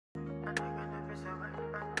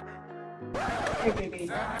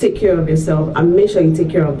Take care of yourself and make sure you take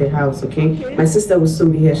care of the house, okay? My sister will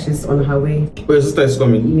soon be here. She's on her way. Oh, your sister is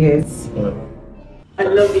coming? Yes. Right. I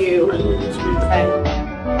love you. I love you too. Bye.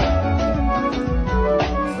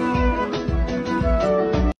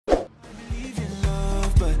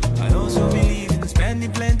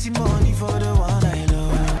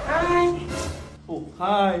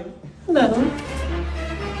 Hi. Hello.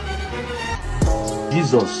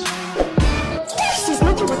 Jesus. This is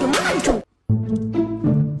not what you want to.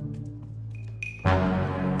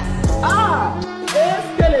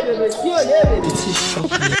 It is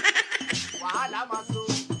shocking.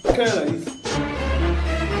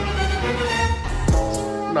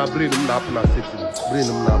 Now bring him up na city. Bring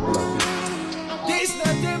him up na city. This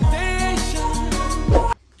not temptation.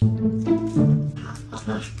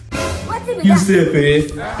 You safe,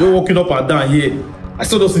 eh? You're walking up and down here. I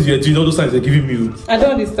saw those things you're doing, all those signs you're giving me. I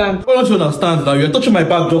don't understand. Why don't you understand now? You're touching my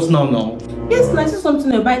back just now. Yes, I see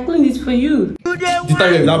something about I cleaned it for you. The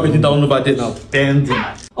time you're now bending down over there now. Bending.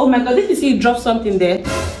 Oh my god, if you see you drop something there,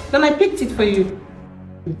 then I picked it for you.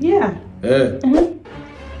 Yeah. Yeah.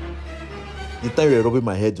 The time you're rubbing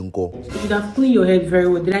my head, Uncle. You should have cleaned your head very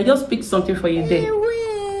well. Did I just pick something for you there?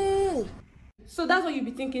 So that's what you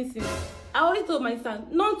be thinking since. I already told my son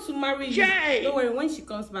not to marry you. Don't worry, when she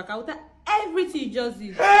comes back, I will tell everything you just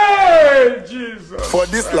did. Hey, Jesus. For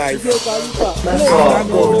this life, try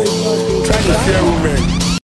to fear women.